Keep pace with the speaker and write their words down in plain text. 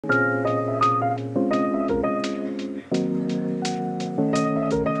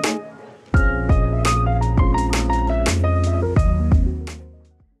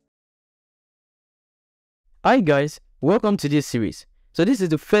Hi guys, welcome to this series. So this is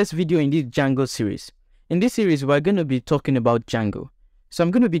the first video in this Django series. In this series, we're going to be talking about Django. So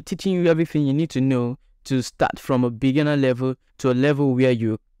I'm going to be teaching you everything you need to know to start from a beginner level to a level where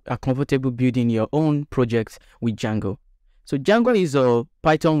you are comfortable building your own projects with Django. So Django is a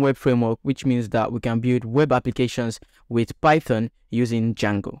Python web framework, which means that we can build web applications with Python using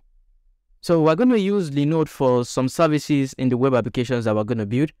Django. So we're going to use Linode for some services in the web applications that we're going to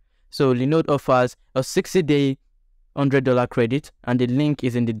build. So Linode offers a 60-day $100 credit, and the link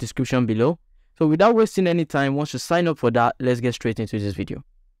is in the description below. So without wasting any time, once you sign up for that, let's get straight into this video.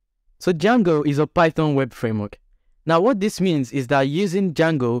 So Django is a Python web framework. Now what this means is that using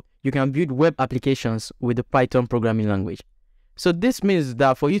Django, you can build web applications with the Python programming language. So this means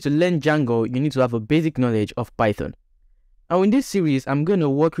that for you to learn Django, you need to have a basic knowledge of Python. Now in this series, I'm going to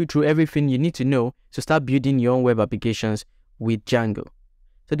walk you through everything you need to know to start building your own web applications with Django.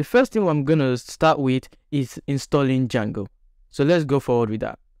 So the first thing I'm going to start with is installing Django. So let's go forward with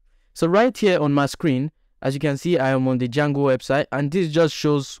that. So right here on my screen, as you can see, I am on the Django website, and this just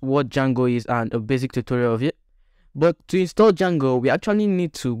shows what Django is and a basic tutorial of it. But to install Django, we actually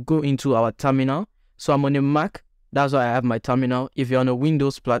need to go into our terminal. So I'm on a Mac, that's why I have my terminal. If you're on a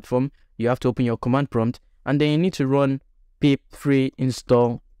Windows platform, you have to open your command prompt, and then you need to run pip3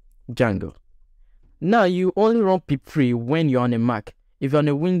 install Django. Now you only run pip3 when you're on a Mac. If you're on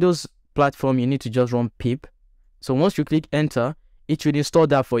a Windows platform, you need to just run pip. So once you click enter, it should install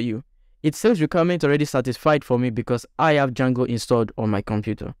that for you. It says requirement already satisfied for me because I have Django installed on my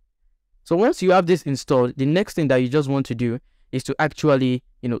computer. So once you have this installed, the next thing that you just want to do is to actually,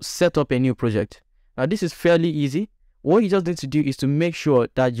 set up a new project. Now this is fairly easy. What you just need to do is to make sure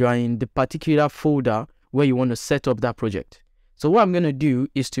that you are in the particular folder where you want to set up that project. So what I'm going to do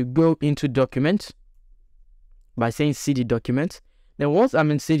is to go into documents by saying cd documents. Then once I'm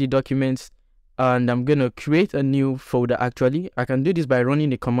in cd documents, and I'm going to create a new folder, actually, I can do this by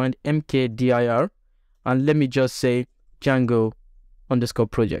running the command mkdir, and let me just say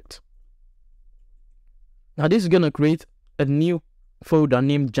Django_project. Now this is going to create a new folder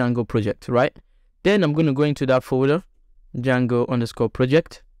named Django project, right? Then I'm going to go into that folder,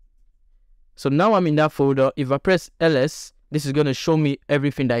 Django_project. So now I'm in that folder. If I press ls, this is going to show me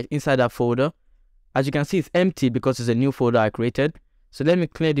everything that is inside that folder. As you can see, it's empty because it's a new folder I created. So let me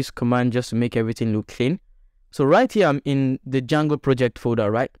clear this command just to make everything look clean. So right here, I'm in the Django project folder,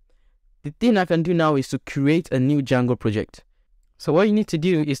 right? The thing I can do now is to create a new Django project. So what you need to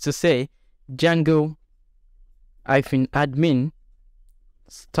do is to say Django-admin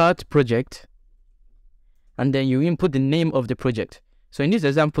start project, and then you input the name of the project. So in this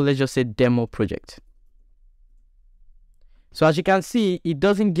example, let's just say demo project. So as you can see, it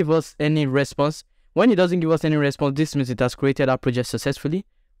doesn't give us any response. When it doesn't give us any response, this means it has created our project successfully.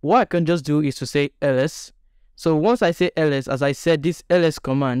 What I can just do is to say ls. So once I say ls, as I said, this ls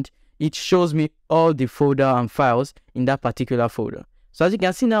command, it shows me all the folder and files in that particular folder. So as you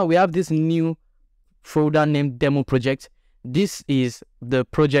can see now, we have this new folder named demo project. This is the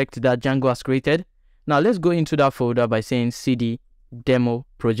project that Django has created. Now let's go into that folder by saying cd demo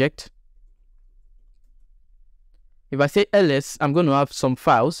project. If I say ls, I'm going to have some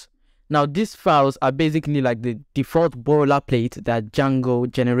files. Now these files are basically like the default boilerplate that Django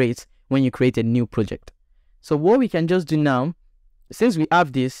generates when you create a new project. So what we can just do now, since we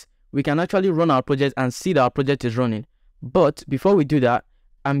have this, we can actually run our project and see that our project is running. But before we do that,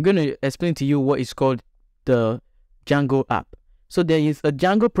 I'm going to explain to you what is called the Django app. So there is a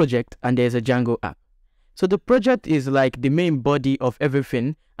Django project and there's a Django app. So the project is like the main body of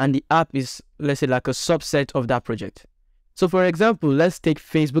everything, and the app is, let's say, like a subset of that project. So for example, let's take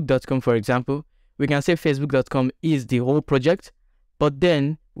facebook.com for example. We can say facebook.com is the whole project, but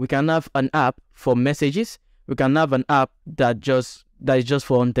then we can have an app for messages. We can have an app that is just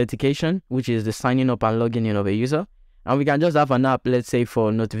for authentication, which is the signing up and logging in of a user. And we can just have an app, let's say,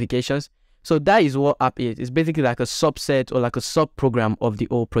 for notifications. So that is what app is. It's basically like a subset or like a sub-program of the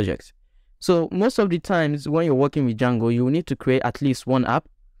whole project. So most of the times when you're working with Django, you will need to create at least one app,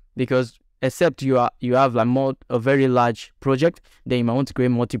 because except you have like a very large project, then you might want to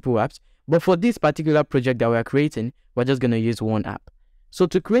create multiple apps. But for this particular project that we're creating, we're just going to use one app. So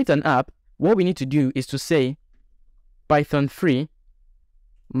to create an app, what we need to do is to say python3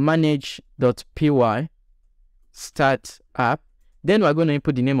 manage.py start app. Then we're going to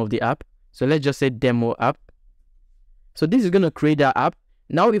input the name of the app. So let's just say demo app. So this is going to create that app.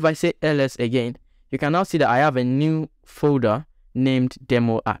 Now if I say ls again, you can now see that I have a new folder named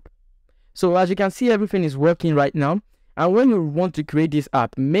demo app. So as you can see, everything is working right now. And when you want to create this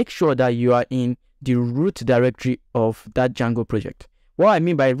app, make sure that you are in the root directory of that Django project. What I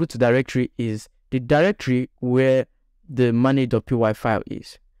mean by root directory is the directory where the manage.py file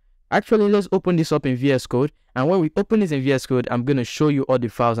is. Actually, let's open this up in VS Code. And when we open this in VS Code, I'm going to show you all the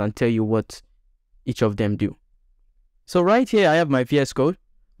files and tell you what each of them do. So right here, I have my VS Code.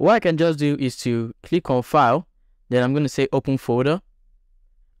 What I can just do is to click on File. Then I'm going to say Open Folder.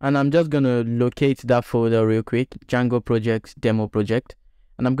 And I'm just going to locate that folder real quick. Django project, demo project.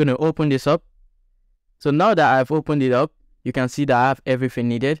 And I'm going to open this up. So now that I've opened it up, you can see that I have everything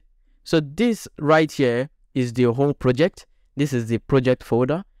needed. So this right here is the whole project. This is the project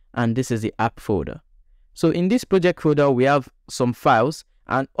folder. And this is the app folder. So in this project folder, we have some files,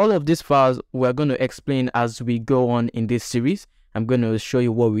 and all of these files we're going to explain as we go on in this series. I'm going to show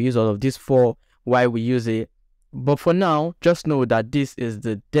you what we use all of this for, why we use it. But for now, just know that this is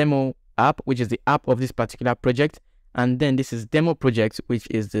the demo app, which is the app of this particular project. And then this is demo project, which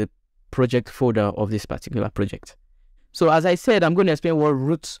is the project folder of this particular project. So as I said, I'm going to explain what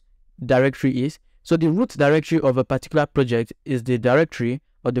root directory is. So the root directory of a particular project is the directory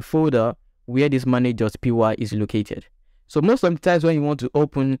or the folder where this manage.py is located. So most of the times when you want to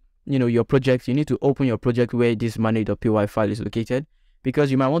open, your project, you need to open your project where this manage.py file is located,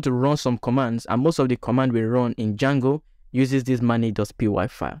 because you might want to run some commands, and most of the command we run in Django uses this manage.py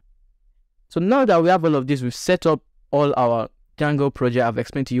file. So now that we have all of this, we've set up all our Django project. I've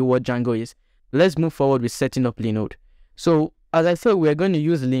explained to you what Django is. Let's move forward with setting up Linode. So as I said, we're going to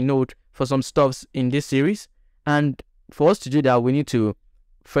use Linode for some stuffs in this series, and for us to do that, we need to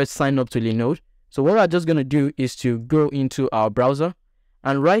first sign up to Linode. So what I'm just going to do is to go into our browser,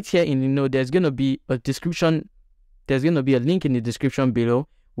 and right here in Linode, there's going to be a description. There's going to be a link in the description below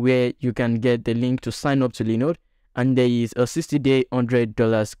where you can get the link to sign up to Linode, and there is a 60-day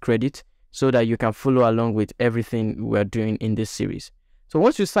 $100 credit so that you can follow along with everything we're doing in this series. So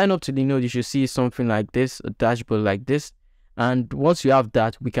once you sign up to Linode, you should see something like this, a dashboard like this, and once you have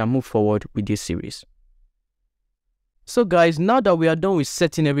that, we can move forward with this series. So guys, now that we are done with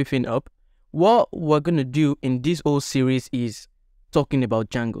setting everything up, what we're going to do in this whole series is talking about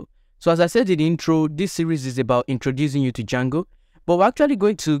Django. So as I said in the intro, this series is about introducing you to Django, but we're actually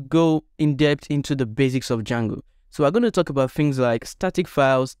going to go in depth into the basics of Django. So we're going to talk about things like static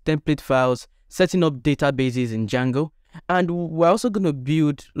files, template files, setting up databases in Django, and we're also going to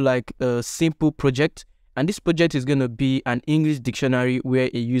build like a simple project. And this project is going to be an English dictionary where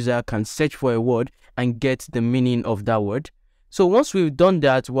a user can search for a word and get the meaning of that word. So once we've done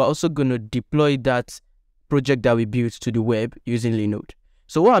that, we're also going to deploy that project that we built to the web using Linode.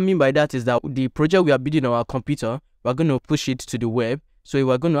 So what I mean by that is that the project we are building on our computer, we're going to push it to the web. So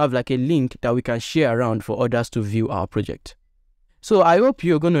we're going to have like a link that we can share around for others to view our project. So I hope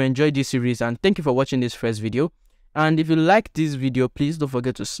you're going to enjoy this series, and thank you for watching this first video. And if you like this video, please don't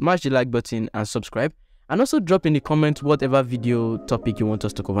forget to smash the like button and subscribe. And also drop in the comments whatever video topic you want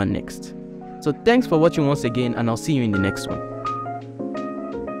us to cover next. So thanks for watching once again, and I'll see you in the next one.